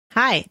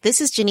Hi,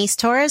 this is Janice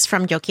Torres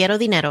from Yo Quiero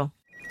Dinero.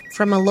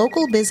 From a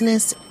local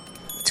business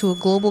to a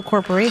global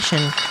corporation,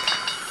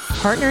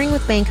 partnering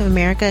with Bank of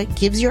America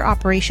gives your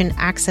operation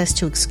access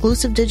to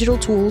exclusive digital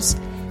tools,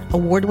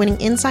 award-winning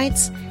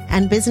insights,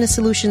 and business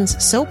solutions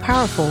so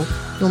powerful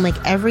you'll make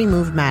every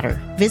move matter.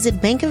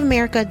 Visit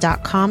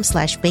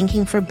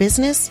bankofamerica.com/banking for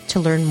business to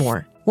learn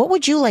more. What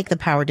would you like the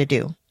power to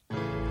do?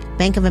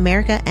 Bank of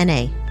America,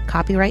 N.A.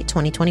 Copyright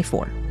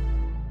 2024.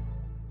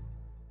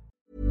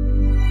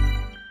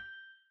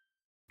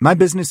 My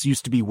business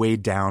used to be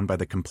weighed down by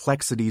the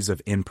complexities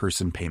of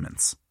in-person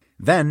payments.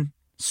 Then,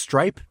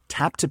 Stripe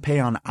Tap to Pay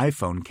on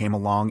iPhone came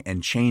along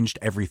and changed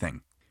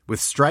everything.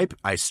 With Stripe,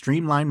 I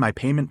streamlined my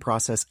payment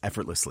process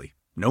effortlessly.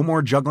 No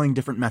more juggling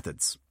different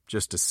methods.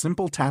 Just a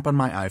simple tap on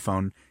my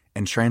iPhone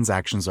and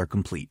transactions are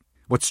complete.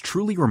 What's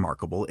truly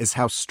remarkable is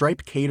how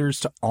Stripe caters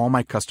to all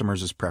my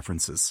customers'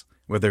 preferences.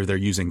 Whether they're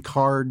using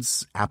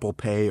cards, Apple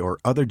Pay, or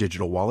other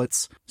digital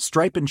wallets,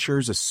 Stripe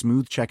ensures a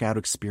smooth checkout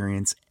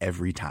experience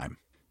every time.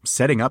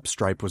 Setting up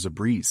Stripe was a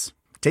breeze,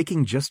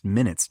 taking just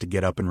minutes to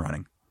get up and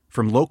running.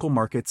 From local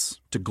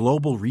markets to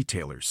global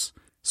retailers,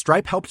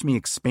 Stripe helped me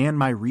expand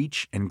my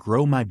reach and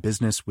grow my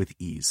business with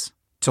ease.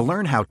 To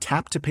learn how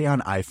Tap to Pay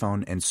on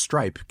iPhone and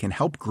Stripe can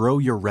help grow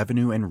your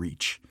revenue and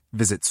reach,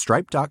 visit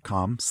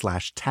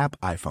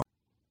stripe.com/tapiphone.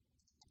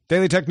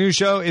 Daily Tech News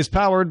Show is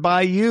powered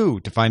by you.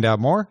 To find out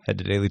more, head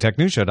to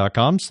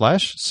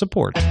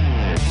dailytechnewsshow.com/support.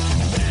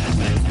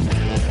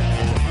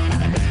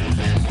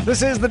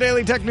 This is the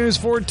Daily Tech News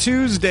for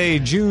Tuesday,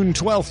 June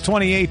 12th,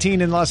 2018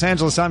 in Los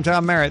Angeles. I'm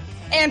Tom Merritt.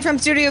 And from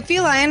Studio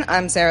Feline,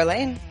 I'm Sarah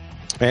Lane.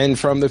 And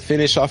from the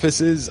Finnish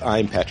offices,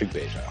 I'm Patrick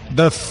Beja.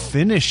 The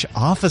Finnish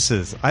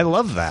offices. I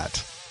love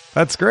that.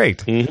 That's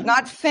great. Mm-hmm.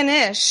 Not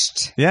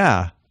finished.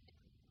 Yeah.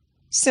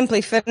 Simply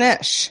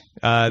finish.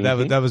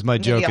 That was my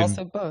joke. Maybe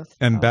also both.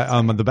 And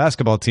on the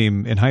basketball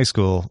team in high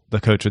school, the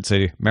coach would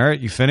say, Merritt,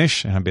 you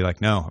finish? And I'd be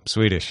like, no, I'm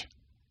Swedish.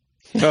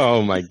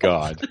 Oh, my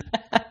God.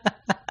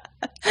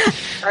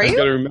 Are you? I've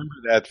got to remember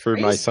that for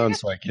my son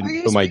so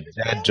my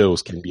dad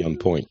jokes can be on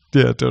point.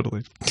 Yeah,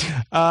 totally.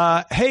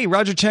 Hey,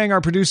 Roger Chang,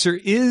 our producer,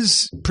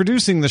 is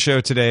producing the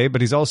show today, but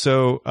he's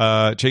also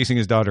chasing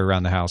his daughter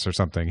around the house or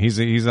something.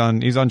 He's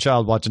on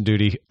child watching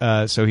duty,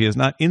 so he is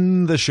not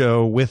in the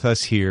show with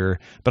us here.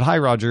 But hi,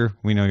 Roger.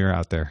 We know you're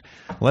out there.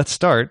 Let's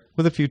start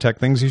with a few tech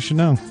things you should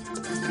know.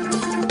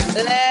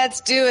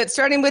 Let's do it.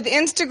 Starting with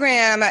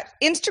Instagram.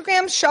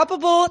 Instagram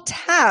shoppable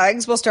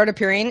tags will start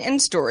appearing in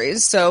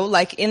stories. So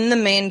like in the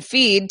main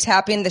feed,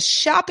 tapping the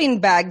shopping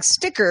bag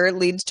sticker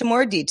leads to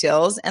more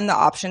details and the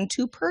option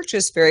to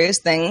purchase various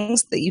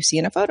things that you see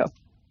in a photo.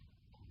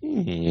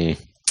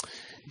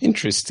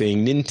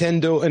 Interesting.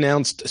 Nintendo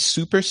announced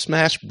Super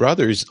Smash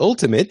Bros.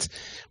 Ultimate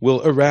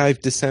will arrive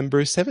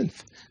December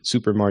 7th.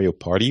 Super Mario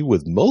Party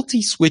with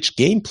multi-Switch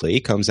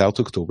gameplay comes out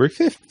October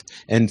 5th.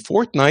 And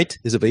Fortnite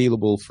is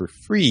available for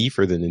free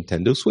for the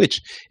Nintendo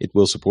Switch. It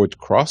will support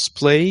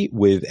cross-play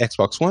with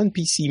Xbox One,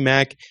 PC,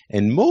 Mac,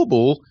 and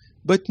mobile,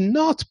 but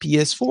not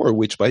PS4,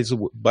 which, by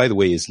the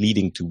way, is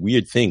leading to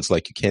weird things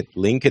like you can't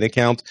link an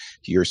account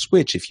to your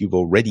Switch if you've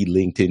already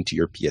linked into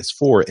your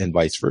PS4 and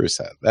vice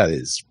versa. That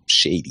is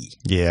shady.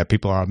 Yeah,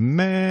 people are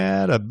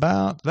mad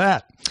about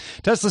that.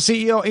 Tesla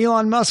CEO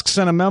Elon Musk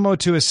sent a memo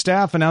to his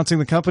staff announcing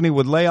the company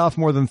would lay off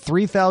more than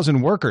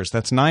 3,000 workers.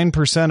 That's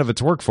 9% of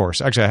its workforce.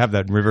 Actually, I have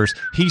that in reverse.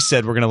 He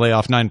said we're going to lay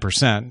off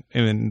 9%.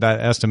 And that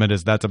estimate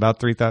is that's about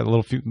 3,000, a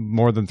little few,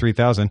 more than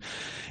 3,000.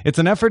 It's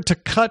an effort to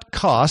cut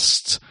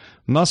costs.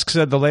 Musk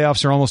said the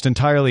layoffs are almost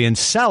entirely in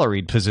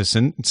salaried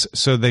positions,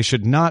 so they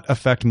should not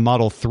affect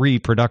Model 3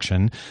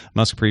 production.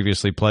 Musk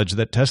previously pledged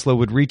that Tesla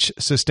would reach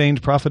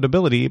sustained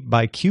profitability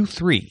by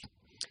Q3.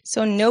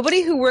 So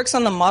nobody who works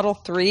on the Model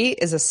 3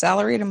 is a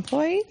salaried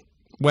employee?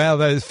 Well,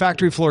 the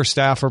factory floor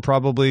staff are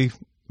probably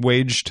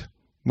waged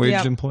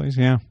employees,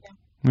 yeah.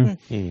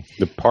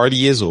 The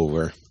party is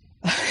over.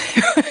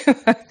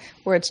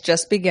 Where it's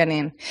just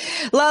beginning.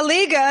 La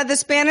Liga, the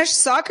Spanish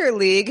soccer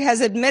league,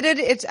 has admitted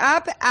its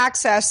app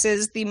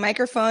accesses the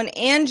microphone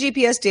and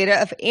GPS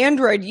data of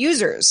Android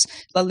users.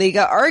 La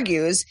Liga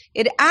argues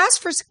it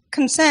asked for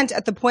consent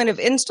at the point of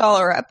install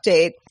or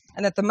update,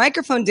 and that the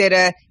microphone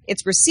data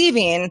it's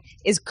receiving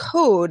is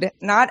code,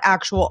 not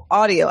actual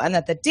audio, and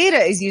that the data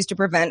is used to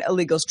prevent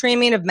illegal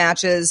streaming of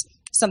matches,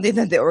 something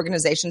that the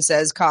organization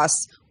says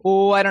costs,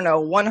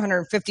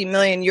 150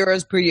 million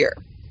euros per year.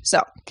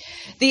 So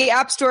the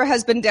App Store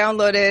has been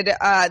downloaded,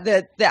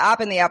 the app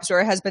in the App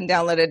Store has been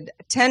downloaded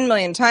 10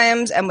 million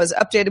times and was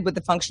updated with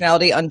the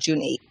functionality on June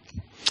 8th.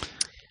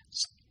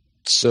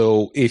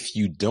 So if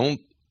you don't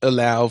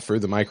allow for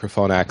the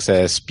microphone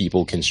access,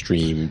 people can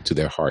stream to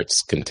their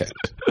heart's content.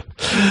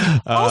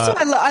 Also,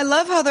 I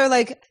love how they're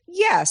like,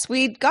 yes,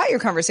 we got your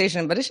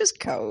conversation, but it's just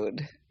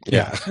code.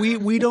 Yeah,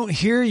 we don't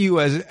hear you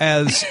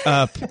as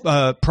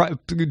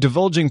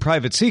divulging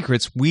private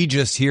secrets. We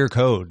just hear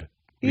code.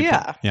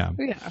 Yeah.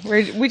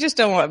 We just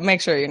don't want to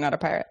make sure you're not a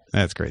pirate.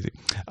 That's crazy.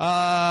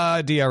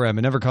 DRM,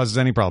 it never causes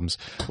any problems.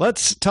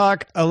 Let's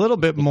talk a little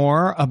bit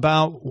more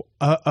about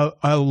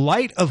a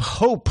light of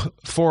hope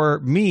for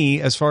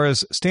me as far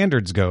as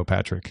standards go,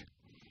 Patrick.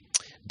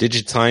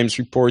 DigiTimes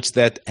reports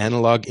that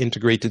analog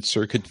integrated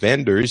circuit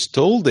vendors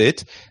told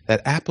it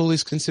that Apple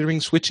is considering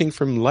switching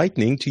from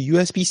Lightning to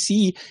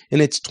USB-C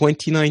in its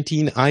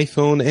 2019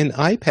 iPhone and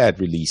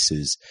iPad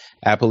releases.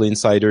 Apple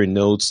Insider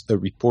notes a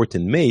report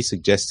in May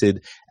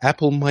suggested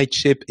Apple might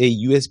ship a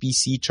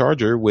USB-C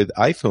charger with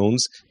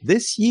iPhones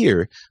this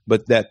year,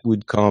 but that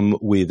would come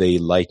with a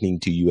Lightning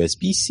to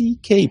USB-C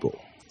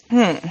cable.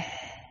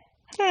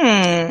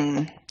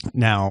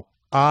 Now,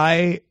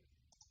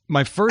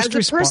 my first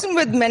As a person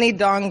with many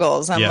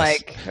dongles, I'm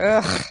like,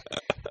 ugh,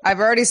 I've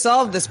already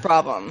solved this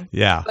problem.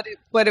 Yeah.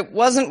 But it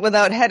wasn't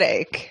without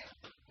headache.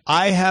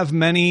 I have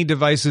many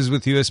devices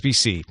with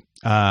USB-C.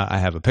 I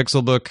have a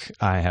Pixelbook.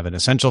 I have an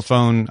Essential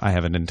phone. I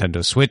have a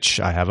Nintendo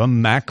Switch. I have a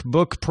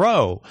MacBook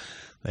Pro.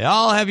 They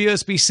all have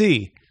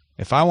USB-C.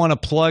 If I want to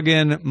plug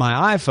in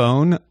my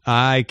iPhone,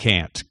 I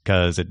can't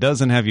because it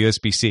doesn't have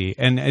USB-C.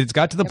 And it's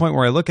got to the point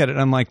where I look at it and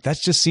I'm like, that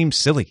just seems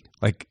silly.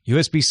 Like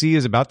USB-C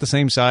is about the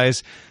same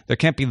size. There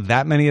can't be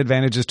that many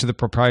advantages to the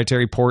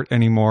proprietary port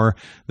anymore.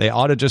 They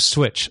ought to just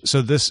switch.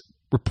 So this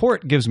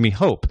report gives me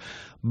hope.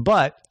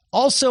 But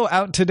also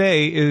out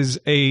today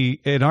is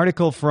an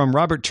article from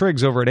Robert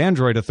Triggs over at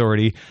Android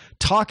Authority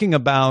talking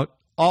about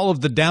all of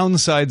the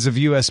downsides of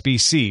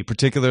USB-C,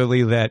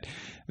 particularly that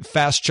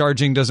fast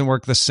charging doesn't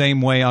work the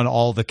same way on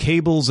all the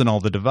cables and all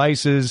the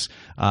devices.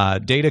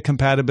 Data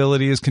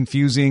compatibility is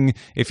confusing.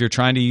 If you're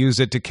trying to use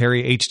it to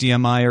carry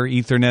HDMI or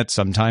Ethernet,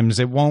 sometimes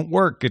it won't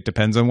work. It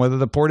depends on whether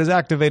the port is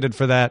activated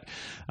for that.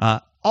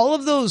 All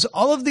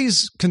of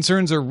these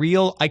concerns are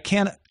real.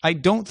 I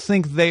don't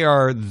think they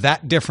are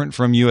that different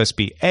from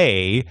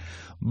USB-A,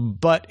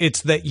 but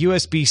it's that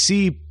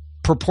USB-C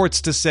purports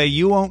to say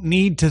you won't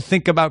need to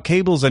think about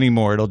cables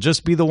anymore. It'll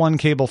just be the one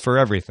cable for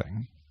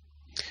everything.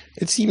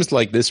 It seems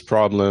like this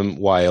problem,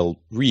 while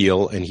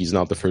real, and he's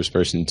not the first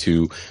person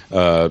to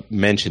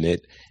mention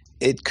it,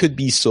 it could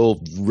be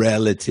solved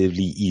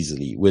relatively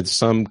easily with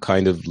some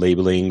kind of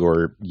labeling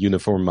or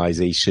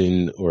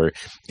uniformization, or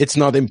it's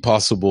not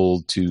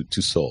impossible to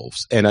solve.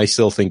 And I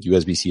still think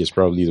USB-C is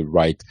probably the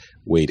right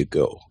way to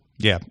go.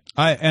 Yeah,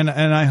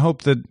 I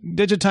hope that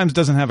DigiTimes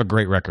doesn't have a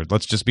great record.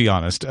 Let's just be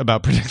honest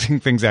about predicting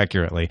things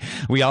accurately.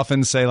 We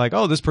often say like,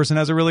 oh, this person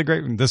has a really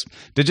great. This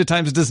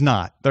DigiTimes does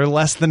not. They're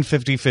less than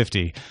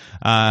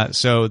 50-50.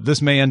 So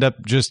this may end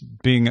up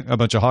just being a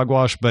bunch of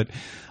hogwash. But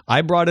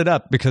I brought it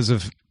up because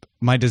of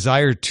my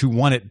desire to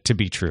want it to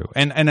be true.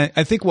 And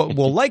I think what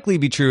will likely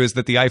be true is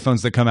that the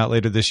iPhones that come out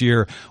later this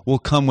year will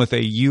come with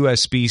a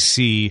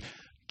USB-C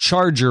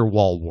charger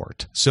wall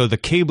wart. So the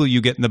cable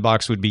you get in the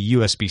box would be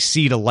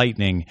USB-C to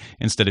Lightning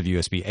instead of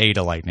USB-A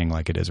to Lightning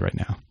like it is right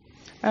now.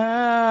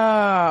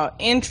 Oh,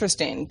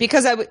 interesting.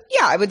 Because I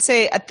would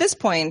say at this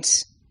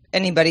point,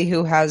 anybody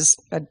who has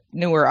a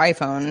newer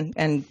iPhone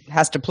and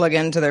has to plug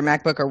into their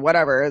MacBook or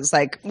whatever, it's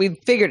like, we've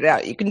figured it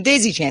out. You can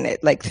daisy chain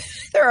it. Like,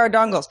 there are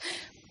dongles.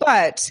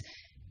 But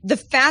the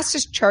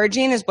fastest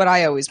charging is what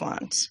I always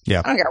want.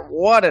 Yeah. I don't care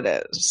what it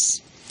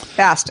is.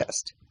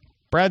 Fastest.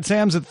 Brad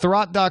Sams at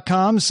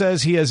Thurrott.com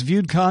says he has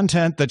viewed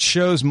content that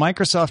shows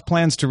Microsoft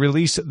plans to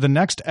release the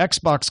next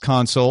Xbox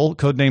console,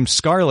 codenamed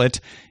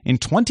Scarlet, in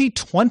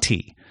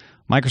 2020.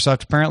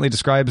 Microsoft apparently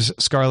describes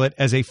Scarlet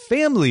as a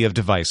family of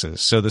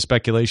devices. So the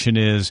speculation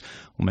is,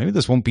 well, maybe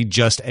this won't be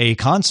just a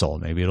console.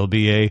 Maybe it'll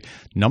be a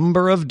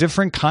number of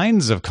different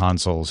kinds of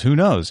consoles. Who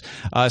knows?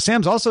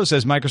 Sams also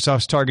says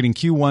Microsoft's targeting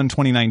Q1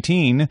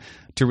 2019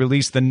 to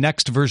release the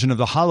next version of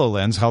the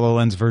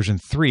HoloLens version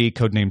 3,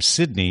 codenamed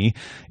Sydney.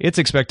 It's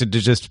expected to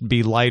just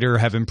be lighter,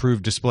 have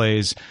improved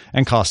displays,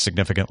 and cost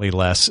significantly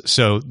less.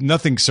 So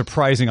nothing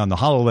surprising on the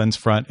HoloLens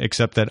front,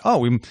 except that,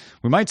 we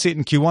might see it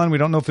in Q1. We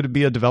don't know if it'd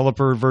be a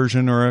developer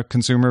version or a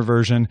consumer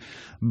version.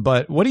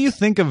 But what do you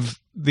think of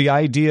the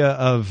idea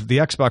of the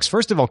Xbox,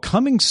 first of all,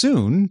 coming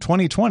soon?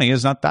 2020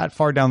 is not that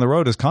far down the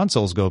road as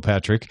consoles go,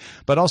 Patrick,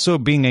 but also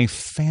being a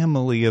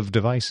family of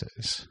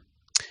devices.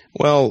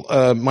 Well,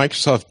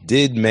 Microsoft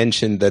did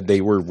mention that they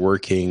were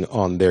working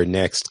on their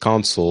next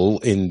console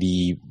in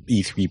the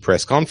E3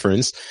 press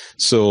conference.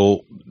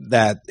 So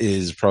that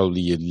is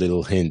probably a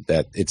little hint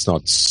that it's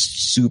not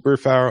super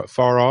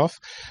far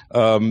off.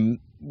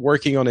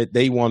 Working on it,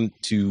 they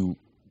want to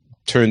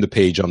turn the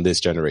page on this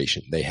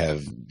generation. They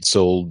have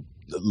sold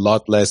a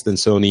lot less than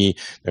Sony.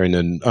 They're in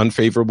an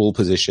unfavorable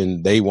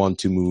position. They want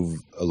to move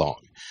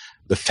along.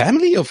 The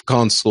family of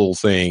console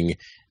thing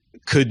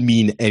could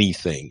mean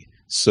anything.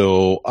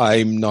 So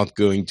I'm not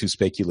going to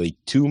speculate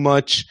too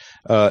much.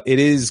 It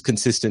is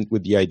consistent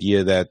with the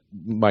idea that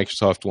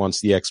Microsoft wants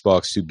the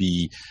Xbox to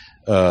be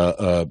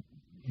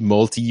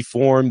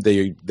multi-form.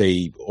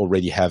 They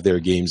already have their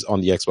games on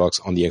the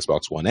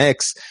Xbox One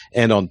X,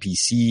 and on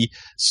PC.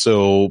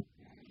 So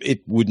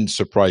it wouldn't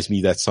surprise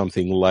me that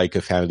something like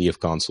a family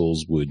of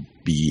consoles would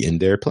be in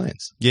their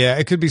plans. Yeah,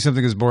 it could be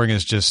something as boring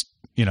as just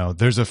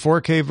there's a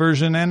 4K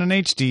version and an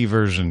HD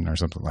version or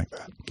something like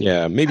that.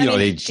 Yeah, maybe not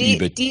HD,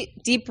 but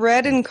deep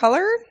red in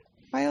color.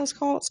 Why else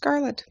call it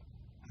Scarlet?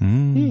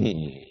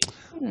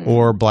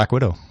 Or Black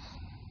Widow.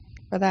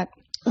 For that.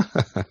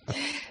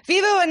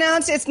 Vivo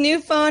announced its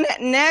new phone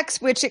Nex,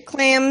 which it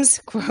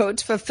claims,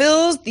 quote,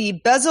 fulfills the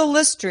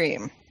bezel-less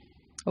dream.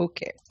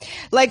 Okay.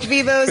 Like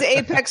Vivo's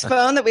Apex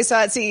phone that we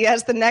saw at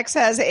CES, the Nex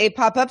has a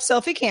pop-up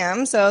selfie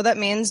cam, so that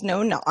means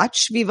no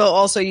notch. Vivo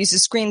also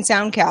uses screen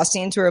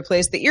soundcasting to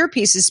replace the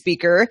earpiece's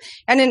speaker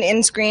and an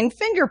in-screen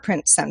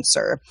fingerprint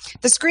sensor.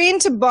 The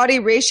screen-to-body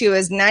ratio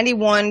is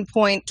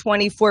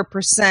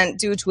 91.24%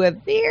 due to a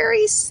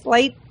very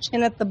slight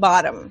chin at the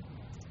bottom.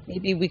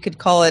 Maybe we could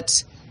call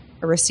it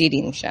a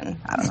receding chin.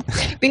 I don't know.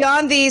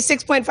 Beyond the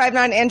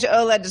 6.59-inch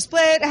OLED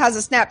display, it has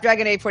a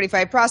Snapdragon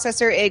 845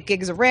 processor, 8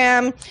 gigs of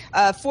RAM,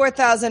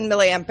 4,000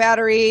 milliamp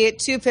battery,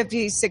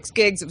 256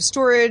 gigs of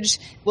storage.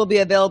 Will be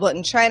available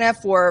in China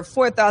for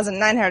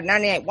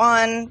 4,998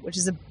 won, which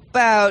is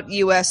about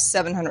US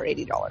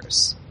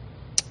 $780.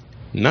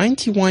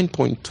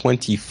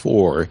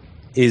 91.24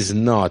 is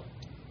not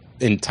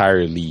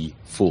entirely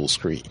full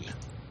screen.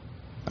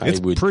 It's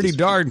pretty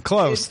darn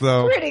close,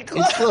 though. Pretty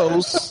close. It's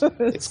close.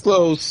 It's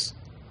close,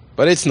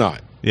 but it's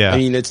not. Yeah. I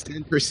mean, it's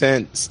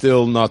 10%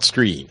 still not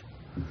screen.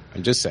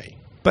 I'm just saying.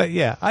 But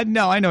yeah, I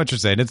know what you're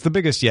saying. It's the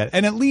biggest yet,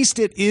 and at least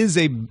it is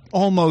a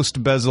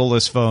almost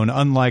bezel-less phone,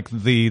 unlike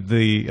the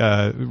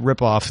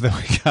ripoff that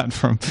we got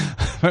from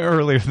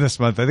earlier this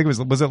month. I think was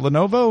it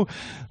Lenovo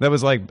that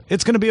was like,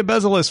 it's going to be a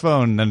bezel-less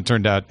phone, and it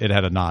turned out it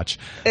had a notch.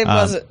 It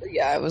was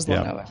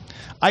Lenovo.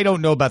 I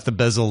don't know about the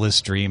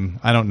bezel-less dream.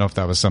 I don't know if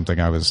that was something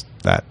I was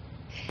that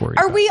worried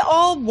about. Are we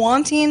all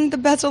wanting the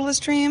bezel-less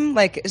dream?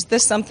 Like, is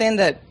this something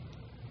that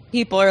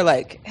people are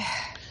like,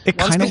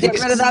 once we get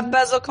rid of that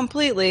bezel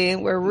completely,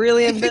 we're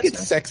really in business?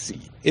 It's sexy.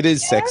 It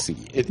is sexy.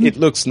 It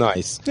looks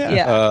nice.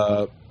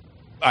 Yeah.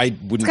 I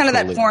wouldn't. It's kind of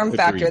call that it form a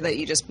factor dream. that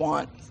you just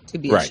want to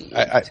be Right.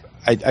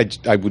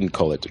 achieved. I wouldn't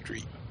call it a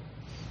dream.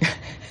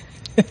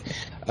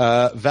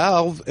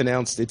 Valve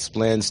announced its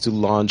plans to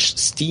launch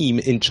Steam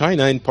in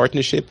China in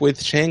partnership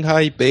with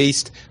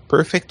Shanghai-based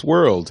Perfect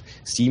World.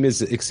 Steam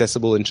is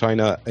accessible in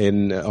China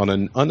on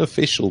an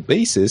unofficial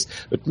basis,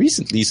 but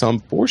recently some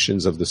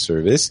portions of the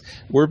service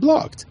were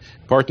blocked.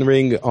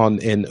 Partnering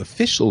on an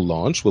official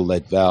launch will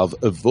let Valve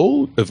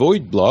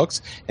avoid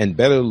blocks and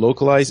better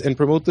localize and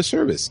promote the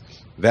service.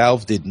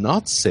 Valve did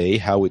not say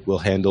how it will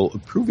handle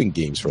approving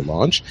games for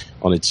launch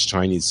on its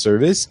Chinese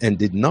service and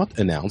did not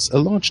announce a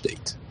launch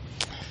date.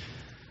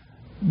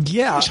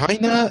 Yeah.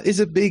 China is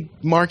a big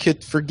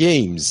market for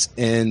games,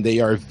 and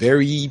they are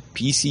very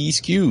PC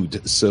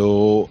skewed.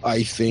 So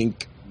I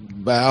think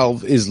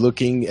Valve is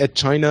looking at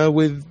China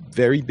with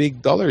very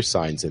big dollar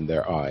signs in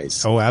their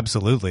eyes. Oh,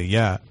 absolutely.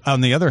 Yeah.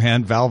 On the other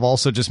hand, Valve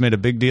also just made a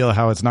big deal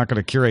how it's not going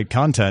to curate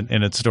content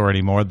in its store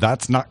anymore.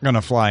 That's not going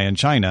to fly in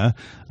China.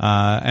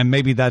 And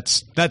maybe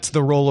that's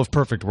the role of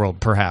Perfect World,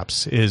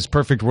 perhaps, is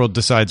Perfect World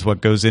decides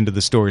what goes into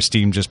the store.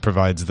 Steam just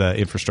provides the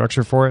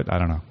infrastructure for it. I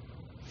don't know.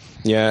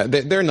 Yeah,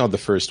 they're not the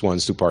first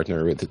ones to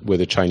partner with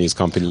a Chinese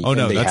company. Oh,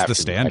 no, they that's have the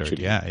to, standard.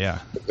 actually. Yeah.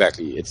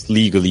 Exactly. It's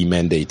legally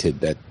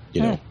mandated that,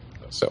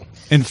 so.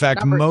 In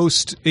fact,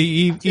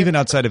 even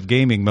outside of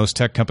gaming, most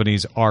tech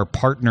companies are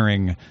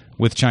partnering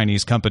with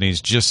Chinese companies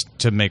just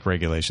to make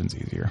regulations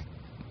easier.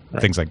 Right.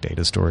 Things like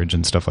data storage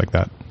and stuff like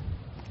that.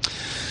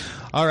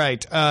 All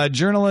right.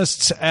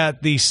 Journalists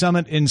at the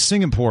summit in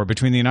Singapore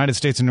between the United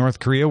States and North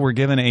Korea were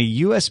given a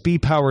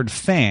USB-powered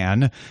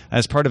fan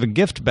as part of a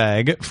gift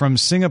bag from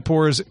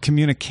Singapore's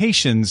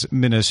communications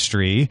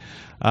ministry.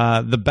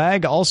 The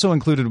bag also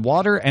included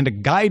water and a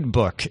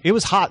guidebook. It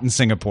was hot in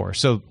Singapore,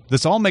 so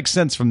this all makes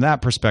sense from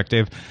that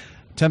perspective.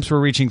 Temps were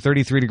reaching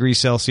 33 degrees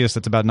Celsius.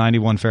 That's about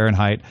 91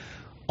 Fahrenheit.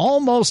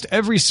 Almost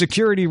every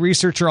security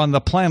researcher on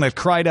the planet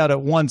cried out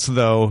at once,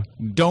 though,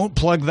 don't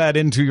plug that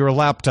into your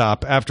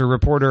laptop, after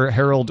reporter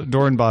Harold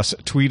Dornbos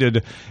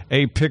tweeted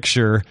a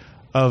picture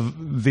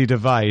of the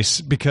device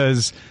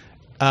because,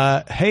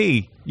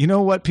 hey, you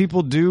know what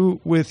people do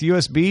with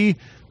USB?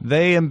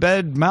 They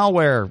embed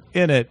malware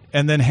in it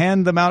and then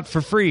hand them out for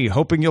free,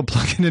 hoping you'll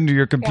plug it into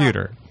your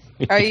computer.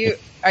 Yeah.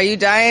 Are you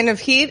dying of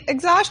heat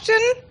exhaustion?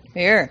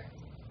 Here,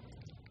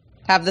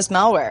 have this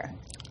malware.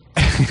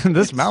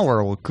 This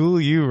malware will cool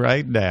you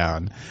right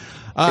down.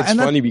 It's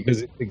funny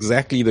because it's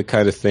exactly the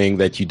kind of thing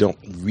that you don't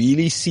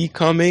really see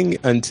coming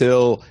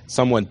until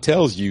someone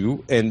tells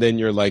you, and then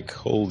you're like,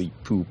 holy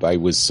poop, I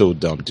was so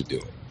dumb to do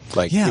it.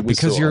 Like, yeah, it was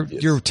because so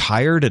you're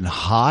tired and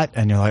hot,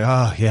 and you're like,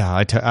 oh, yeah,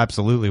 I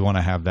absolutely want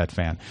to have that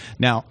fan.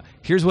 Now,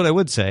 here's what I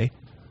would say.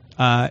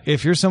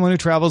 If you're someone who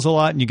travels a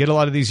lot and you get a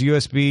lot of these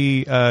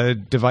USB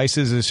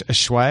devices as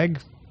swag,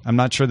 I'm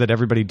not sure that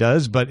everybody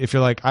does, but if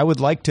you're like, I would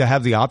like to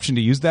have the option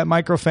to use that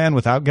micro fan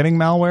without getting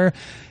malware,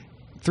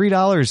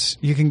 $3,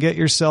 you can get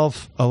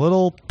yourself a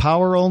little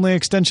power-only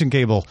extension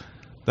cable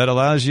that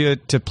allows you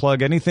to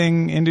plug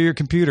anything into your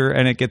computer,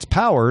 and it gets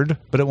powered,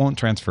 but it won't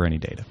transfer any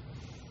data.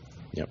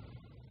 Yep.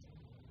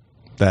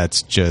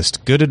 That's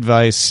just good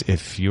advice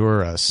if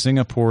you're a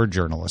Singapore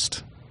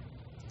journalist.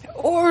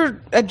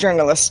 Or a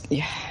journalist.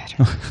 Yeah.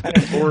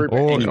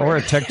 or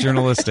a tech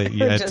journalist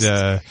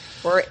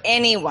or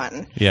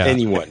anyone. Yeah.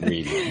 Anyone,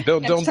 really.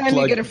 Don't time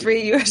plug. You get a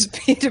free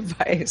USB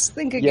device.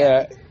 Think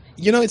again.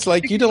 Yeah. It's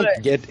like you don't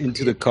get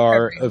into the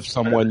car of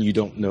someone you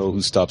don't know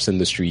who stops in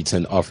the streets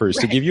and offers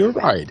to give you a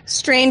ride.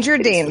 Stranger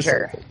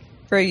danger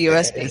for a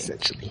USB.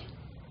 Essentially.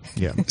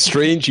 Yeah.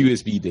 Strange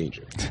USB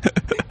danger.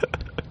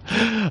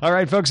 All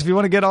right, folks, if you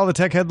want to get all the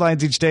tech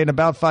headlines each day in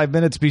about 5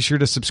 minutes, be sure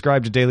to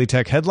subscribe to Daily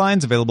Tech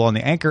Headlines, available on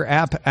the Anchor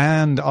app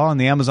and on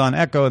the Amazon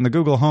Echo and the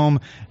Google Home,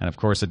 and, of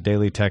course, at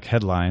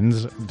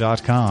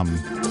dailytechheadlines.com.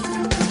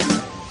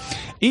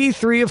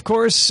 E3, of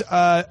course,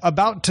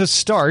 about to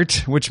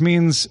start, which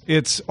means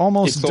it's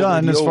almost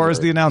done as far as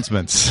the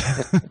announcements.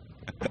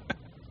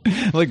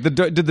 Like,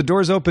 did the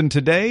doors open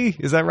today?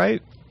 Is that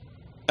right?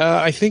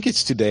 I think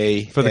it's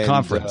today. For the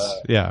conference,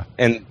 yeah.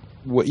 And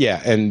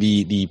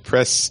the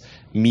press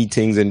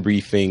meetings and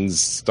briefings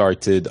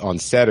started on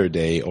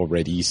Saturday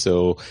already.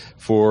 So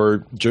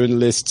for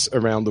journalists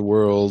around the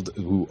world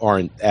who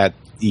aren't at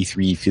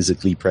E3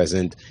 physically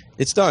present,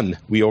 it's done.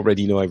 We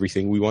already know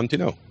everything we want to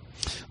know.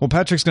 Well,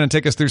 Patrick's going to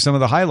take us through some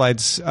of the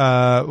highlights.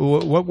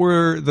 What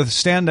were the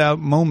standout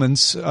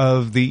moments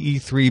of the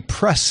E3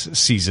 press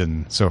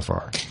season so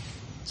far?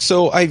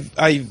 So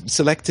I've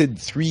selected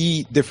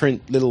 3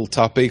 different little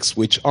topics,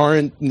 which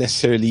aren't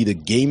necessarily the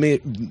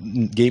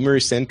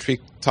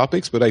gamer-centric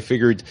topics, but I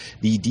figured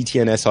the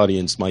DTNS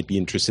audience might be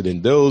interested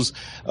in those.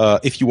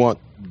 If you want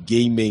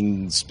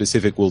gaming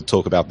specific, we'll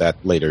talk about that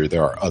later.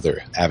 There are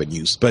other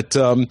avenues. But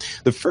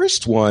the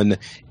first one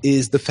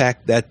is the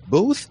fact that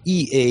both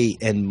EA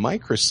and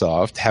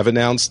Microsoft have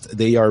announced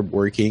they are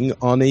working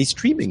on a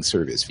streaming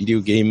service, video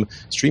game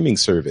streaming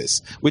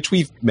service, which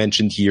we've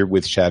mentioned here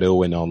with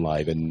Shadow and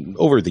OnLive and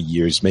over the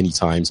years many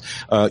times.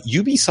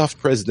 Ubisoft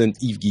president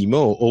Yves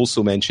Guillemot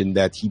also mentioned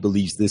that he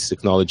believes this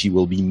technology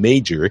will be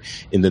major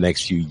in the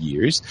next few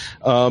years.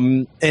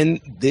 And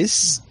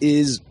this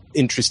is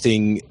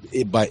interesting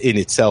in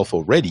itself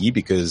already,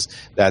 because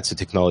that's a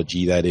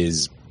technology that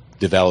is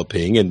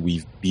developing and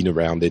we've been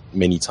around it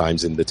many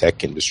times in the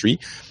tech industry.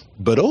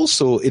 But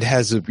also it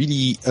has a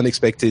really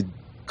unexpected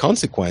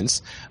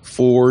consequence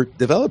for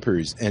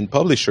developers and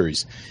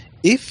publishers.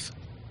 If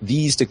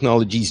these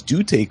technologies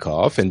do take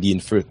off and the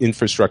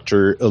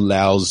infrastructure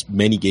allows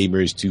many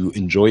gamers to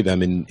enjoy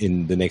them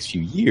in the next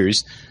few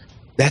years,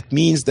 that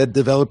means that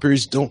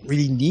developers don't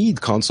really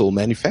need console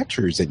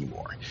manufacturers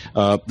anymore.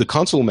 The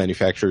console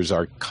manufacturers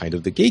are kind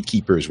of the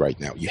gatekeepers right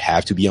now. You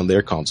have to be on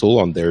their console,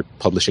 on their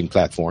publishing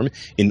platform,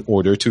 in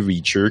order to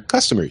reach your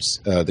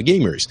customers, the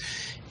gamers.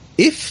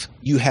 If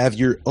you have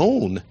your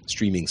own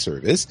streaming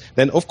service,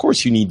 then of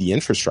course you need the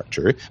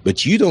infrastructure,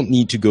 but you don't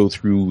need to go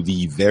through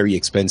the very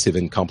expensive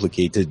and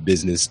complicated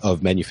business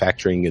of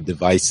manufacturing a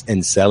device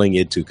and selling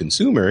it to a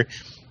consumer.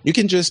 You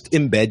can just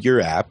embed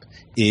your app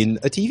in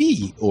a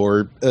TV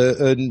or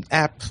an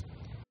app.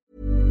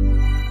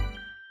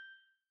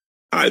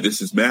 Hi,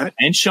 this is Matt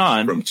and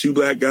Sean from Two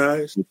Black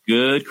Guys with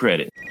Good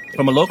Credit.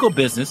 From a local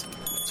business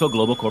to a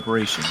global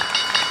corporation,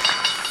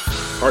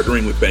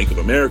 partnering with Bank of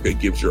America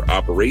gives your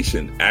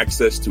operation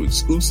access to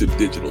exclusive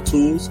digital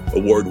tools,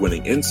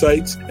 award-winning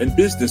insights, and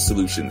business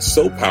solutions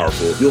so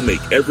powerful you'll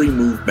make every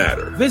move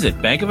matter. Visit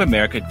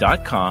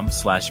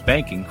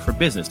bankofamerica.com/banking for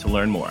business to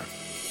learn more.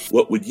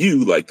 What would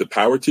you like the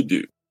power to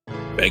do?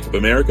 Bank of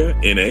America,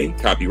 N.A.,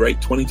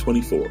 copyright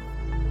 2024.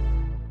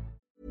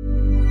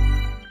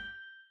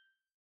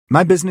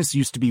 My business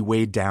used to be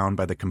weighed down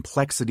by the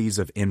complexities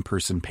of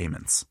in-person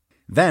payments.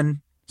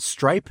 Then,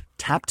 Stripe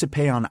Tap to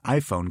Pay on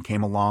iPhone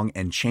came along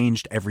and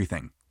changed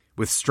everything.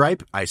 With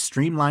Stripe, I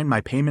streamlined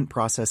my payment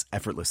process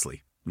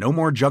effortlessly. No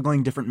more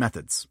juggling different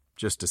methods.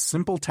 Just a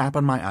simple tap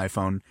on my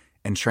iPhone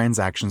and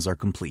transactions are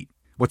complete.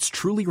 What's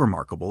truly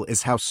remarkable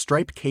is how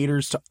Stripe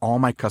caters to all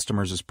my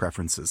customers'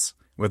 preferences.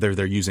 Whether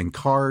they're using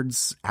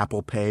cards,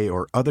 Apple Pay,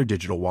 or other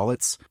digital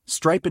wallets,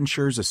 Stripe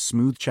ensures a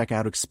smooth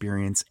checkout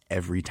experience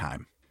every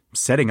time.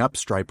 Setting up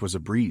Stripe was a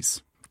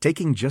breeze,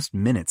 taking just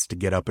minutes to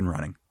get up and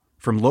running.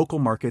 From local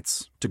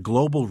markets to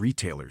global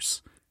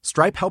retailers,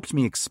 Stripe helped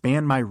me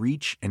expand my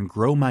reach and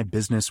grow my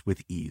business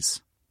with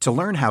ease. To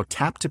learn how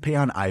Tap to Pay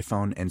on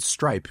iPhone and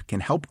Stripe can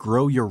help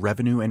grow your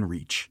revenue and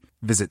reach,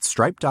 visit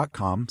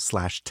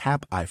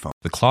stripe.com/tapiphone.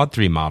 The Claude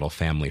 3 model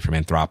family from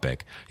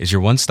Anthropic is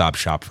your one-stop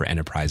shop for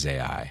enterprise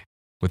AI.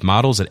 With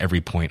models at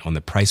every point on the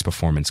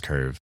price-performance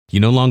curve, you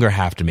no longer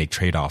have to make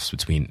trade-offs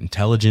between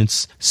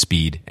intelligence,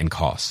 speed, and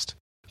cost.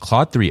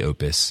 Claude 3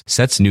 Opus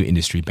sets new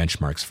industry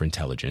benchmarks for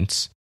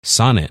intelligence.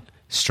 Sonnet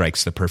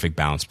strikes the perfect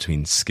balance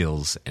between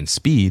skills and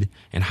speed.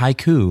 And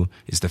Haiku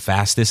is the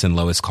fastest and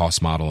lowest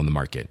cost model in the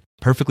market,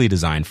 perfectly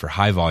designed for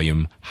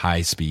high-volume,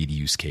 high-speed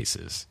use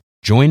cases.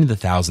 Join the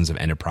thousands of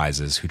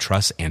enterprises who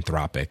trust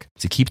Anthropic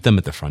to keep them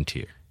at the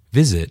frontier.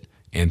 Visit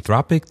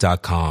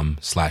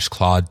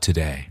anthropic.com/Claude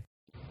today.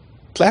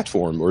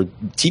 Platform or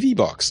TV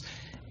box,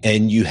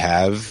 and you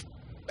have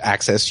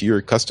access to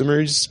your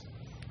customers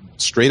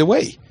straight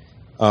away.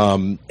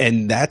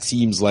 And that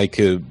seems like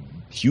a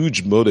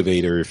huge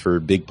motivator for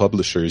big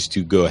publishers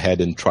to go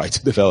ahead and try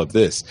to develop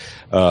this.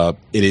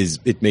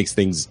 It makes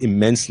things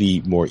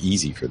immensely more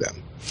easy for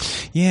them.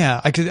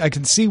 Yeah, I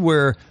could see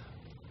where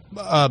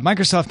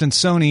Microsoft and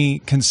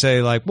Sony can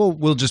say, like, well,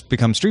 we'll just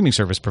become streaming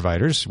service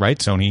providers, right?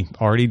 Sony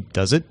already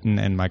does it,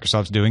 and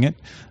Microsoft's doing it.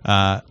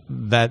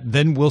 That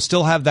then we'll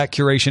still have that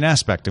curation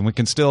aspect, and we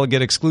can still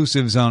get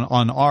exclusives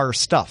on our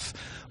stuff.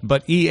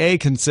 But EA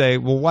can say,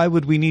 well, why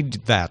would we need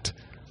that?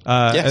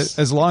 Yes.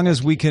 As long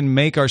as we can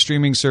make our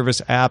streaming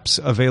service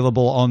apps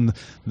available on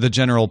the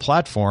general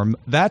platform,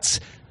 that's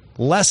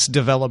less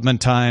development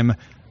time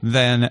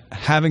than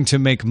having to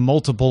make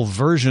multiple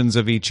versions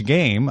of each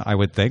game, I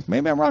would think.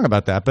 Maybe I'm wrong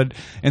about that, but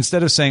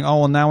instead of saying,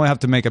 oh, well, now we have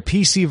to make a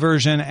PC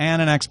version and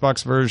an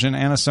Xbox version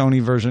and a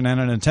Sony version and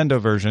a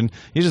Nintendo version,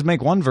 you just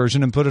make one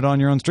version and put it on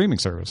your own streaming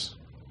service.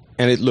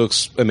 And it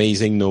looks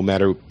amazing no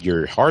matter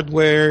your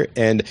hardware.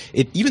 And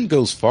it even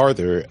goes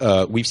farther.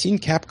 We've seen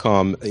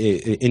Capcom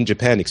in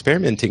Japan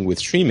experimenting with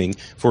streaming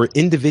for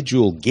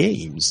individual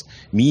games,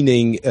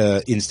 meaning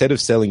instead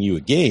of selling you a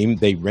game,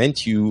 they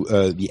rent you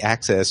the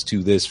access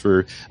to this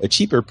for a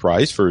cheaper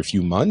price for a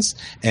few months,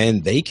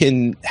 and they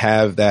can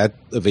have that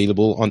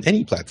available on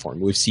any platform.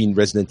 We've seen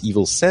Resident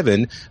Evil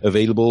 7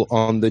 available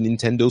on the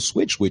Nintendo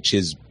Switch, which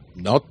is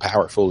not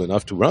powerful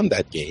enough to run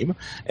that game,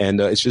 and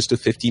it's just a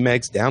 50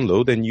 megs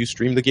download, and you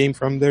stream the game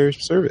from their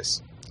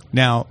service.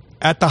 Now,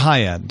 at the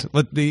high end,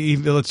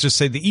 let's just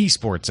say the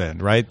esports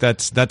end, right?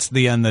 That's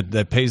the end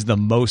that pays the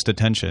most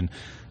attention.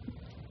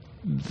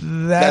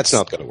 That's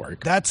not going to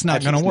work. That's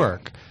not going to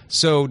work.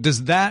 So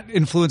does that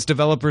influence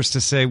developers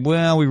to say,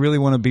 well, we really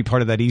want to be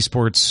part of that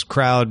esports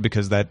crowd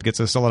because that gets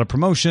us a lot of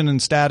promotion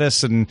and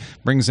status and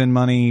brings in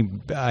money?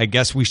 I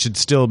guess we should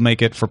still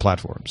make it for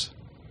platforms.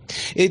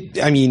 It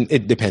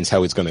depends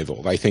how it's going to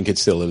evolve. I think it's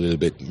still a little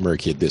bit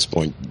murky at this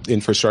point.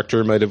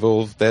 Infrastructure might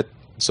evolve that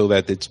so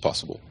that it's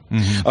possible.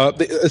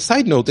 Mm-hmm. A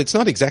side note, it's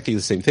not exactly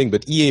the same thing,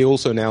 but EA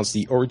also announced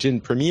the Origin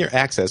Premier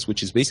Access,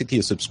 which is basically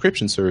a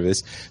subscription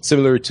service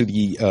similar to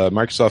the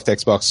Microsoft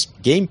Xbox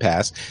Game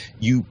Pass.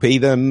 You pay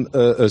them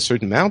a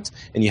certain amount,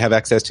 and you have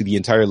access to the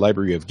entire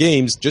library of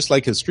games, just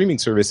like a streaming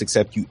service,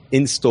 except you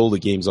install the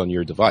games on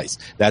your device.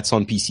 That's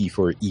on PC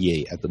for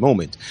EA at the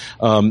moment.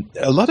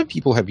 A lot of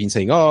people have been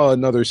saying, oh,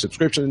 another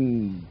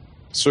subscription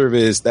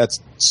service, that's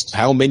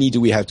how many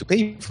do we have to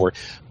pay for?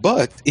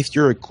 But if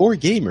you're a core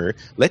gamer,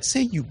 let's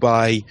say you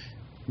buy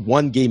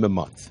one game a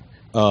month.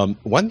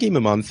 One game a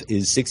month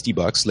is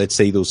 $60. Let's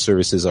say those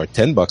services are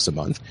 $10 a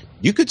month.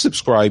 You could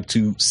subscribe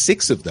to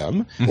 6 of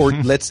them, or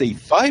let's say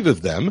 5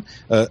 of them,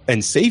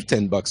 and save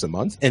 $10 a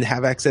month and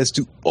have access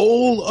to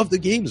all of the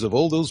games of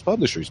all those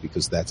publishers,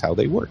 because that's how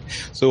they work.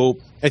 So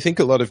I think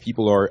a lot of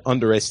people are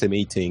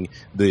underestimating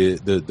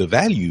the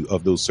value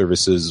of those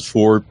services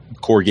for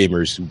core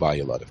gamers who buy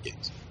a lot of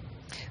games.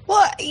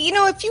 Well,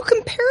 if you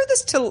compare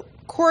this to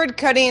cord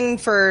cutting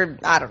for,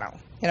 I don't know,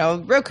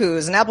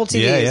 Roku's and Apple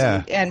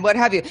TVs and what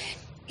have you,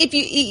 if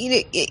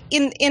you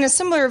in a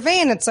similar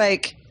vein, it's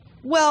like,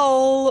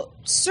 well,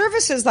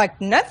 services like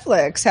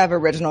Netflix have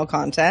original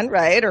content,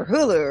 right? Or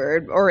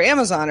Hulu or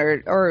Amazon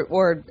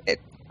or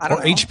I don't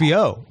know.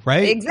 HBO,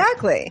 right?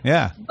 Exactly.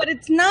 Yeah. But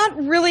it's not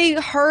really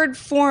hardware,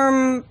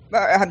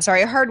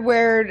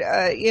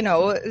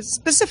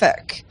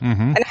 specific,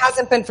 and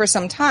hasn't been for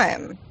some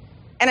time.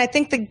 And I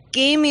think the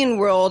gaming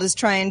world is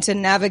trying to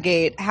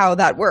navigate how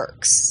that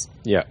works.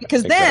 Yeah.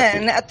 Because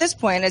then, at this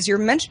point, as you're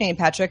mentioning,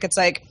 Patrick, it's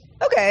like,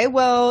 okay,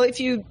 well, if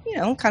you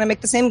kind of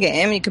make the same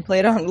game, you could play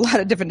it on a lot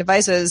of different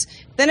devices,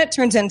 then it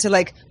turns into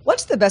like,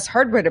 what's the best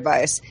hardware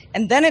device?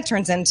 And then it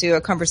turns into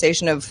a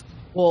conversation of,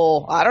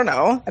 well, I don't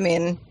know. I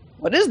mean,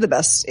 what is the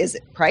best? Is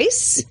it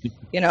price?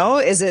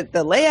 Is it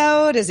the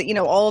layout? Is it,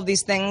 all of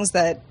these things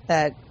that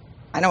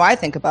I know I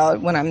think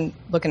about when I'm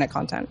looking at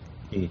content.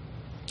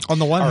 On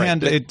the one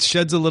hand, it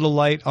sheds a little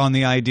light on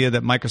the idea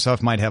that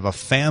Microsoft might have a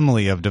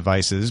family of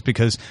devices,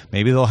 because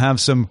maybe they'll have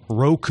some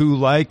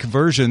Roku-like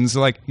versions.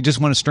 Like, you just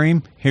want to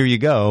stream? Here you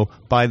go.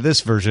 Buy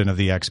this version of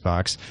the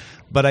Xbox.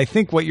 But I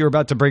think what you're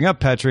about to bring up,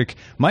 Patrick,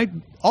 might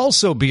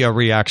also be a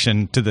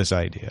reaction to this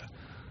idea.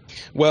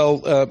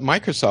 Well,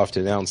 Microsoft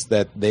announced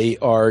that they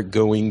are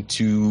going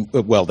to,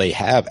 they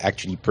have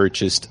actually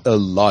purchased a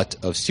lot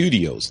of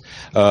studios,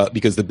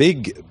 because the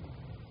big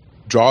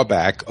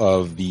drawback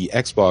of the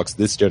Xbox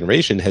this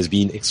generation has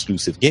been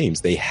exclusive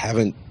games. They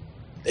haven't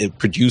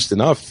produced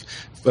enough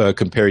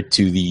compared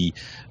to the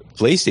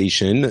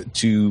PlayStation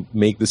to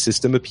make the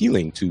system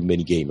appealing to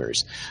many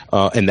gamers.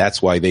 And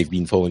that's why they've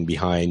been falling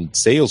behind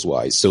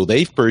sales-wise. So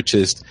they've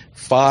purchased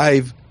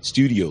 5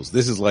 studios.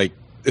 This is like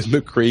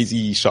the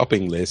crazy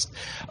shopping list.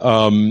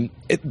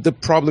 The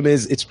problem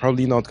is it's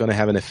probably not going to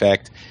have an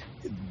effect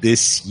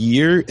this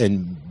year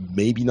and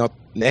maybe not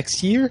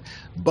next year,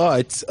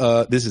 but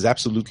this is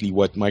absolutely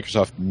what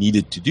Microsoft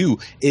needed to do,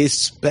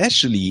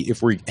 especially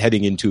if we're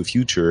heading into a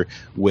future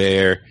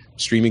where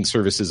streaming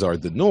services are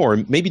the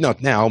norm. Maybe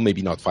not now,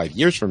 maybe not 5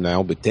 years from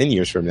now, but 10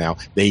 years from now,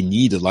 they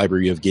need a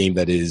library of game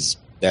that is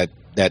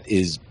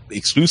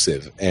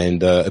exclusive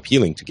and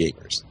appealing to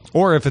gamers.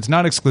 Or if it's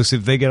not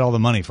exclusive, they get all the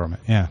money from it.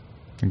 Yeah,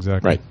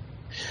 exactly. Right.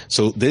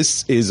 So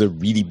this is a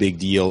really big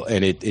deal,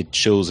 and it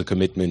shows a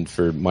commitment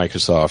for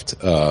Microsoft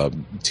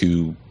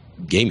to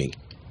gaming.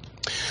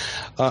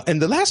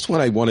 And the last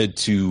one I wanted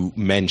to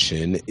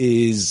mention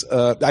is,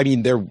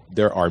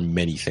 there are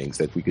many things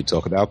that we could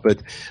talk about,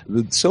 but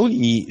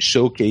Sony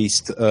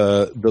showcased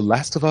The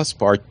Last of Us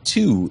Part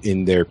 2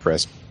 in their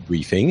press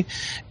briefing.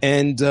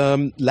 And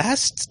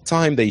last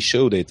time they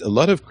showed it, a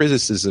lot of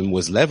criticism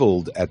was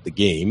leveled at the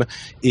game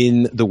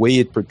in the way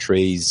it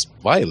portrays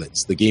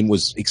violence. The game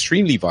was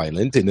extremely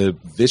violent in a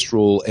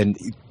visceral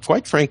and,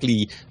 quite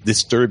frankly,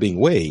 disturbing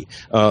way.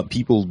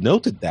 People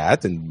noted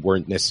that and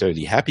weren't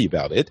necessarily happy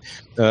about it.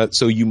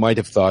 So you might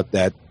have thought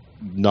that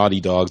Naughty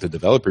Dog, the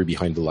developer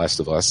behind The Last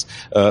of Us,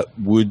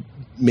 would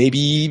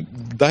maybe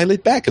dial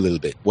it back a little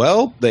bit.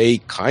 Well, they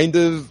kind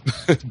of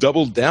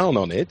doubled down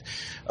on it.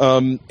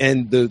 And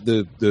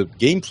the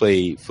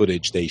gameplay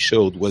footage they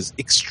showed was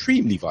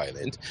extremely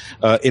violent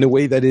in a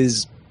way that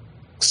is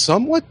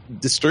somewhat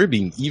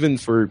disturbing even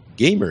for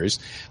gamers,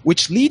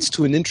 which leads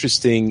to an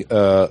interesting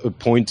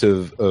point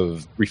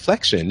of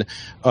reflection.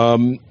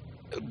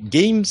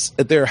 Games,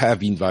 there have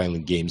been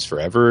violent games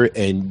forever,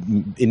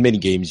 and in many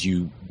games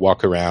you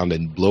walk around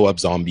and blow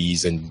up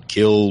zombies and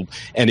kill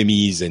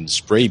enemies and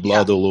spray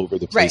blood all over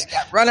the place.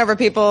 Right, run over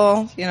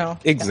people,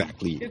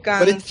 Exactly.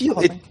 Guns,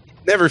 but it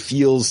never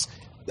feels,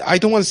 I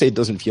don't want to say it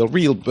doesn't feel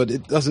real, but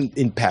it doesn't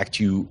impact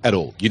you at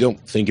all. You don't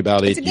think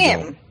about it. It's a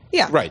game.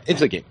 Yeah. Right,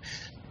 it's a game.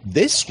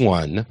 This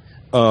one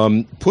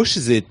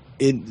pushes it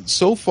in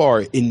so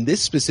far in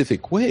this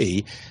specific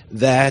way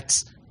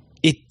that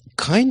it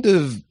kind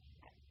of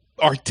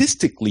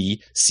artistically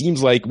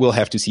seems like we'll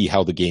have to see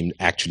how the game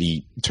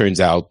actually turns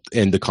out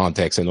and the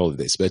context and all of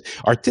this. But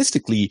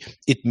artistically,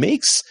 it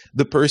makes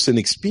the person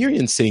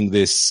experiencing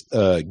this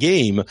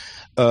game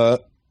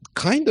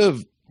kind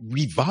of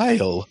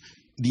revile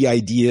the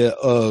idea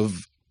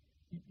of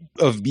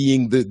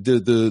being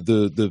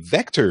the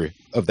vector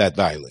of that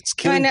violence.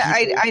 I know.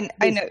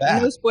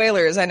 No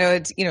spoilers. I know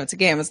it's a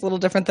game. It's a little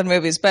different than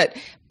movies, but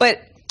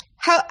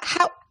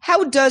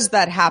how does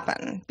that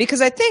happen? Because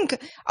I think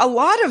a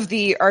lot of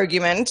the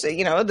argument,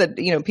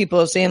 that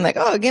people are saying like,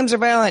 oh, games are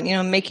violent,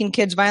 making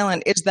kids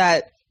violent, is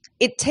that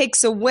it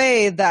takes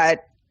away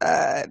that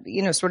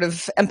sort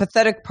of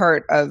empathetic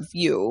part of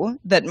you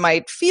that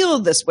might feel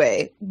this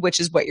way, which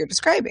is what you're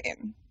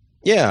describing.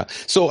 Yeah.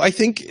 So I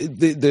think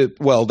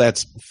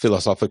that's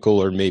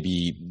philosophical, or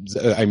maybe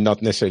I'm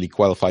not necessarily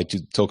qualified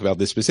to talk about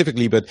this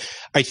specifically, but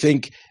I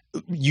think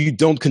you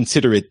don't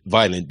consider it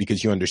violent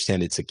because you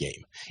understand it's a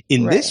game.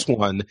 In this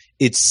one,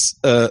 it's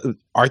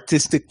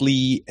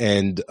artistically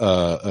and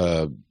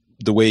the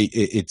way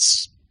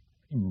it's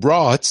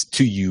brought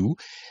to you,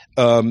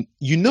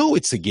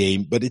 it's a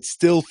game, but it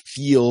still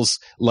feels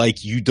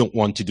like you don't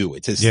want to do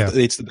it. It's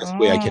the best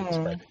way I can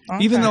describe it.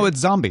 Okay. Even though it's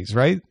zombies,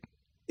 right?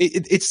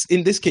 It's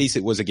in this case,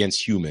 it was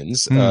against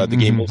humans. The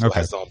game also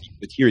has zombies,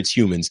 but here it's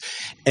humans,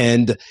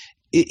 and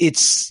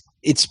it's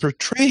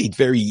portrayed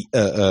very.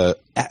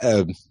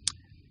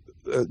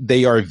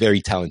 They are very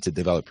talented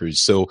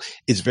developers, so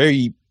it's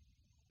very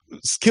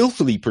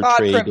skillfully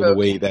portrayed in a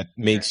way that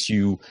makes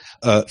you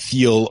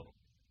feel.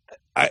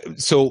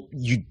 So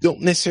you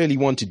don't necessarily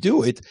want to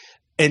do it,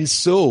 and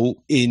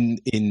so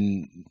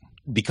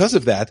because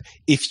of that,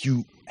 if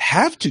you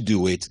have to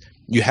do it.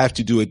 You have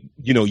to do it,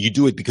 you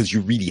do it because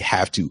you really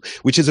have to,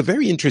 which is a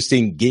very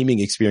interesting gaming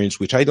experience,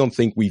 which I don't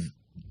think we've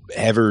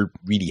ever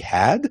really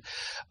had.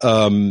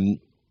 And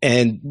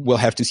we'll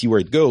have to see where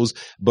it goes.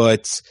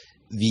 But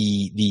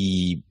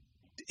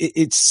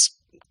it's,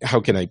 how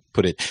can I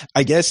put it?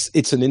 I guess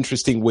it's an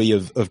interesting way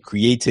of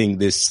creating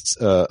this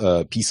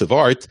piece of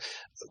art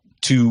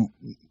to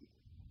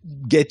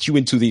get you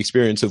into the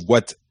experience of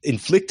what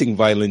inflicting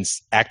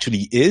violence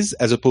actually is,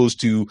 as opposed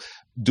to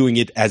doing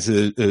it as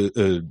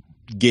a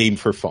game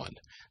for fun.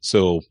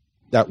 So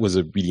that was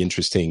a really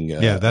interesting.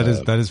 That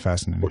is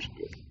fascinating.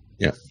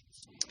 Yeah,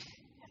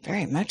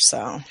 very much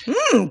so.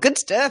 Good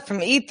stuff from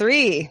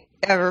E3.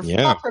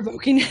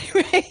 Thought-provoking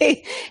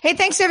anyway. Hey,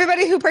 thanks to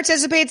everybody who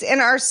participates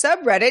in our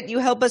subreddit. You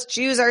help us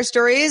choose our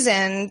stories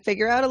and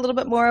figure out a little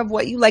bit more of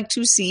what you like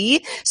to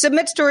see.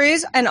 Submit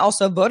stories and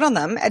also vote on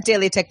them at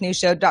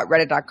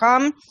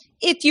dailytechnewsshow.reddit.com.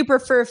 If you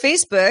prefer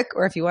Facebook,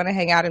 or if you want to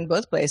hang out in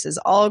both places,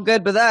 all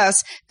good with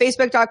us.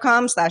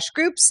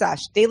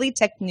 Facebook.com/group/Daily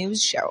Tech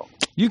News Show.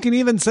 You can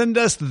even send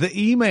us the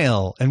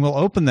email and we'll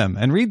open them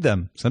and read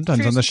them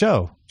sometimes on the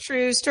show.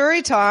 True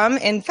story, Tom.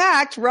 In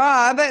fact,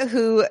 Rob,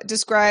 who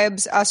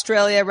describes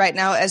Australia right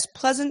now as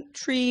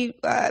pleasantly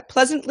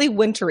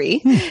wintry,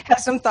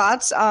 has some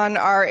thoughts on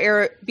our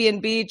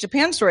Airbnb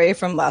Japan story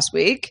from last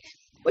week,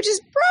 which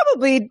is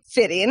probably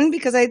fitting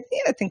because I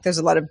think there's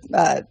a lot of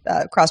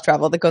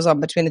cross-travel that goes on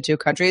between the two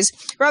countries.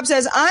 Rob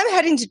says, I'm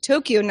heading to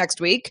Tokyo next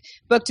week,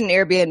 booked an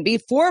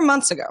Airbnb 4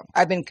 months ago.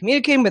 I've been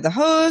communicating with the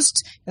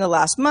host in the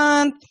last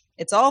month.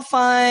 It's all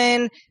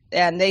fine.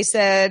 And they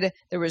said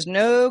there was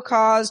no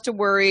cause to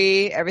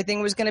worry.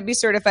 Everything was going to be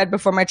certified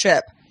before my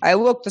trip. I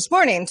woke this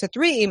morning to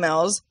 3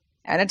 emails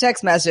and a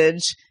text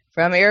message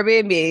from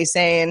Airbnb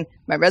saying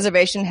my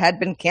reservation had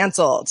been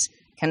canceled.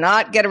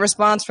 Cannot get a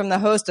response from the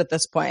host at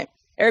this point.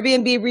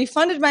 Airbnb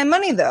refunded my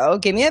money, though,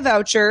 gave me a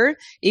voucher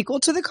equal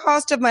to the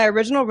cost of my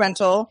original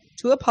rental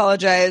to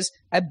apologize.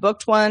 I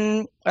booked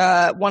one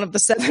of the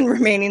 7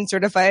 remaining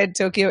certified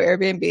Tokyo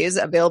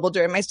Airbnbs available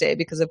during my stay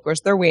because, of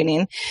course, they're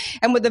waning.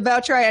 And with the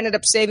voucher, I ended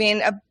up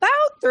saving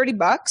about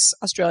 $30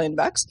 Australian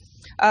bucks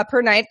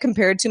per night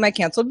compared to my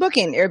canceled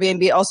booking.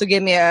 Airbnb also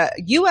gave me a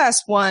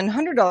US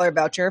 $100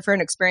 voucher for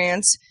an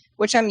experience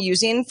which I'm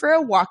using for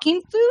a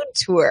walking food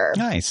tour.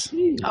 Nice.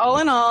 All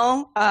in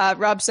all,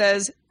 Rob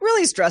says,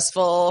 really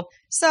stressful,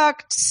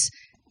 sucked.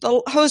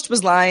 The host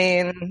was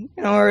lying,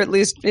 or at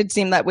least it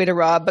seemed that way to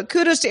Rob. But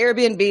kudos to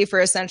Airbnb for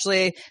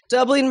essentially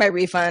doubling my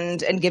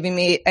refund and giving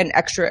me an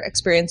extra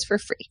experience for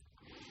free.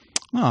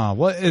 Oh,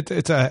 well,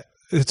 it's a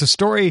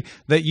story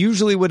that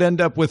usually would end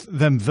up with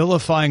them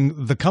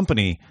vilifying the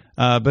company.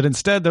 But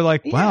instead, they're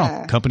like,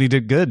 wow, company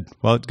did good.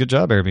 Well, good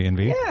job,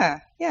 Airbnb.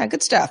 Yeah,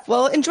 good stuff.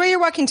 Well, enjoy your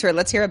walking tour.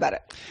 Let's hear about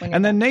it.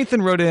 And then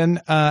Nathan wrote in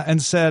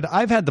and said,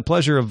 I've had the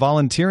pleasure of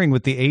volunteering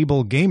with the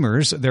Able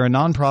Gamers. They're a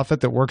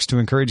nonprofit that works to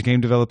encourage game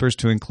developers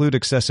to include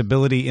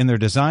accessibility in their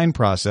design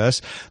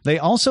process. They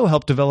also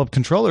help develop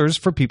controllers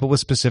for people with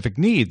specific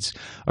needs.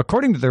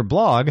 According to their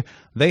blog,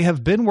 they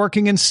have been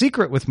working in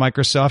secret with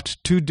Microsoft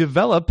to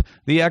develop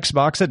the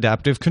Xbox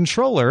Adaptive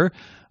Controller.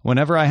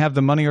 Whenever I have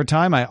the money or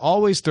time, I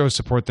always throw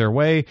support their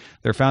way.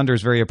 Their founder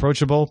is very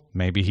approachable.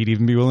 Maybe he'd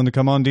even be willing to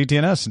come on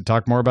DTNS and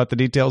talk more about the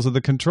details of the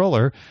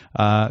controller.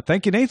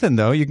 Thank you, Nathan,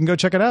 though. You can go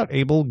check it out,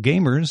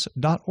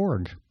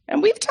 ablegamers.org.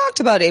 And we've talked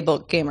about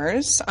Able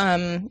Gamers,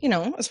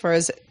 as far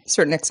as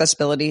certain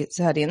accessibility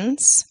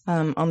settings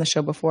on the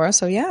show before.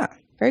 So, yeah,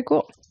 very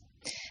cool.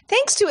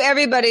 Thanks to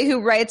everybody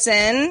who writes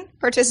in,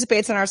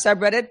 participates in our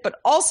subreddit, but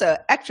also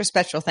extra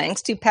special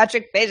thanks to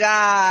Patrick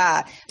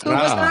Beja, who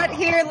was not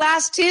here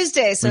last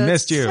Tuesday. So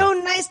it's so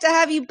nice to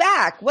have you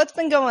back. What's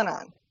been going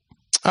on?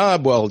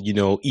 Well,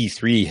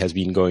 E3 has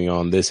been going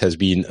on. This has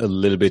been a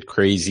little bit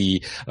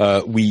crazy.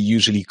 We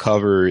usually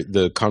cover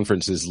the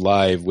conferences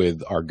live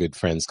with our good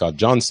friend Scott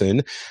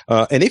Johnson.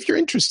 And if you're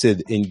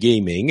interested in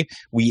gaming,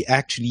 we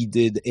actually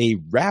did a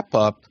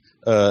wrap-up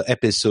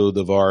episode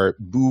of our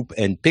Boop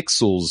and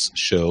Pixels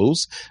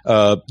shows.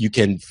 You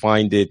can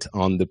find it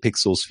on the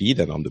Pixels feed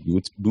and on the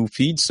Boop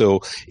feed.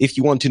 So if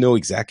you want to know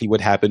exactly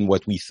what happened,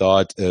 what we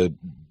thought,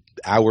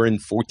 hour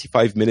and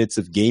 45 minutes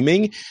of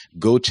gaming,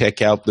 go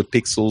check out the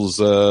Pixels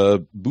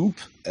Boop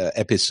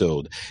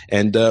episode.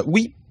 And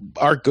we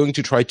are going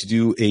to try to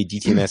do a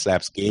DTNS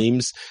Labs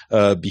games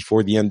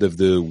before the end of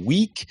the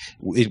week.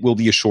 It will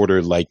be a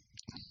shorter, like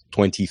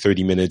 20,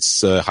 30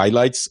 minutes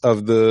highlights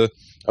of the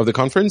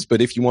conference.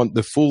 But if you want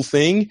the full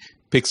thing,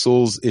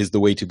 Pixels is the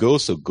way to go.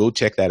 So go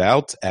check that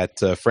out at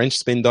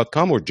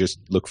FrenchSpin.com or just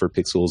look for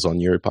Pixels on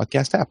your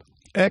podcast app.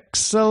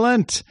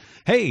 Excellent.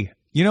 Hey,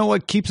 you know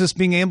what keeps us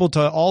being able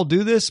to all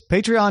do this?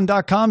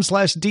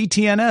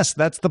 Patreon.com/DTNS.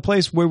 That's the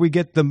place where we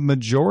get the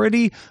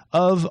majority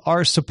of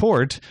our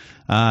support.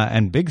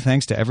 And big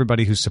thanks to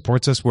everybody who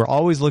supports us. We're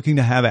always looking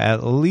to have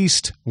at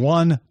least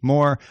one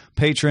more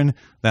patron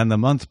than the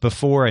month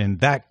before,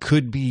 and that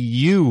could be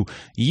you.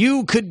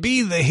 You could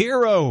be the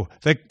hero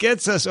that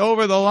gets us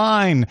over the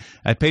line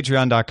at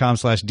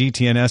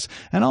patreon.com/DTNS.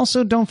 And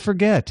also don't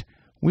forget,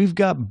 we've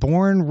got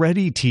Born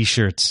Ready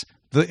t-shirts,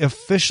 the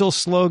official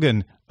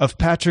slogan of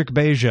Patrick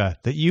Beja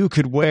that you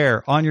could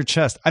wear on your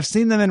chest. I've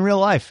seen them in real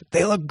life.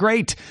 They look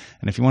great.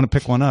 And if you want to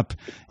pick one up,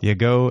 you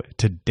go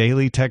to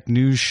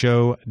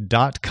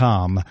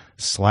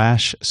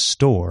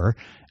dailytechnewsshow.com/store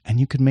and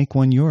you could make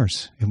one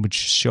yours. It would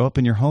show up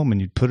in your home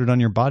and you'd put it on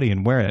your body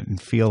and wear it and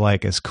feel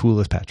like as cool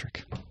as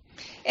Patrick.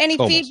 Any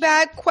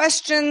feedback,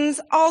 questions,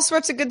 all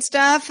sorts of good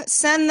stuff,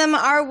 send them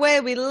our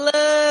way. We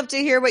love to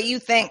hear what you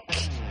think.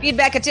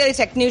 Feedback at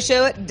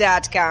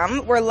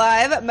dailytechnewsshow.com. We're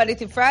live Monday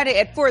through Friday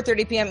at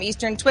 4:30 p.m.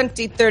 Eastern,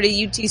 2030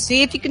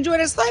 UTC. If you can join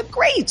us live,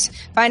 great.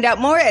 Find out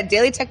more at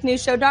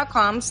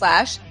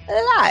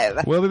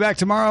dailytechnewsshow.com/live. We'll be back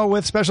tomorrow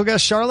with special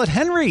guest Charlotte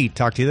Henry.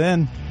 Talk to you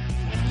then.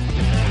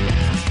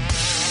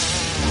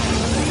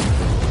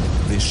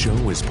 This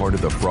show is part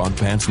of the Frog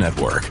Pants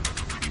Network.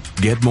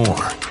 Get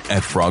more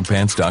at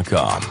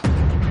frogpants.com.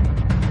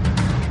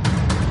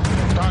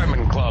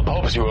 Diamond Club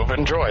hopes you have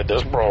enjoyed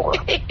this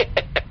program.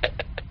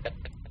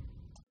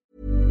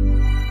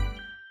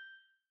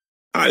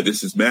 Hi,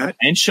 this is Matt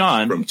and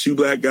Sean from Two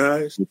Black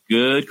Guys with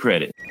Good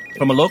Credit.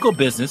 From a local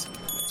business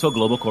to a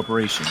global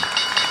corporation.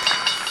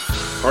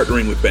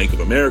 Partnering with Bank of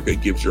America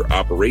gives your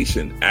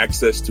operation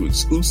access to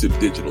exclusive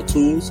digital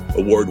tools,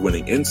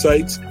 award-winning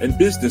insights, and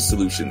business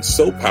solutions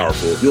so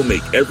powerful you'll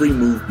make every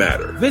move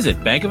matter. Visit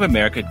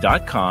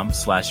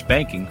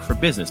bankofamerica.com/banking for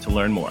business to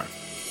learn more.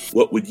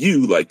 What would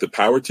you like the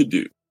power to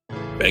do?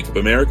 Bank of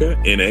America,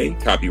 N.A.,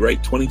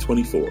 copyright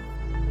 2024.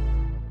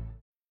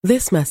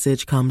 This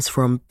message comes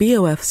from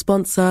BOF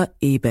sponsor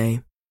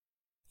eBay.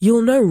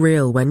 You'll know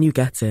real when you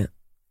get it.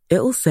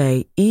 It'll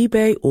say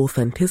eBay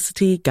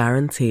Authenticity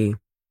Guarantee.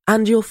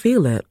 And you'll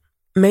feel it.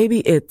 Maybe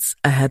it's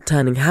a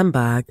head-turning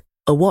handbag,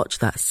 a watch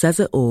that says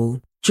it all,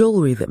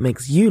 Jewelry that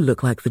makes you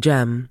look like the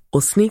gem,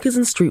 or sneakers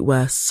and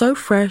streetwear so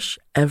fresh,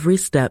 every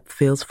step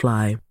feels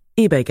fly.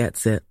 eBay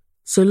gets it.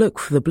 So look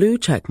for the blue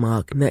check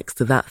mark next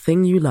to that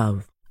thing you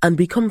love. And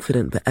be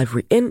confident that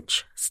every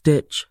inch,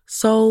 stitch,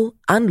 sole,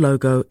 and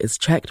logo is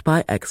checked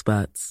by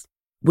experts.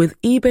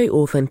 With eBay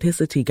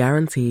Authenticity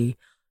Guarantee,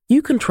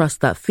 you can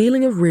trust that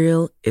feeling of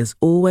real is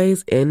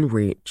always in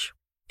reach.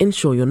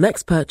 Ensure your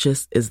next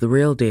purchase is the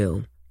real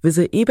deal.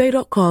 Visit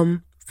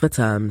eBay.com for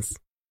terms.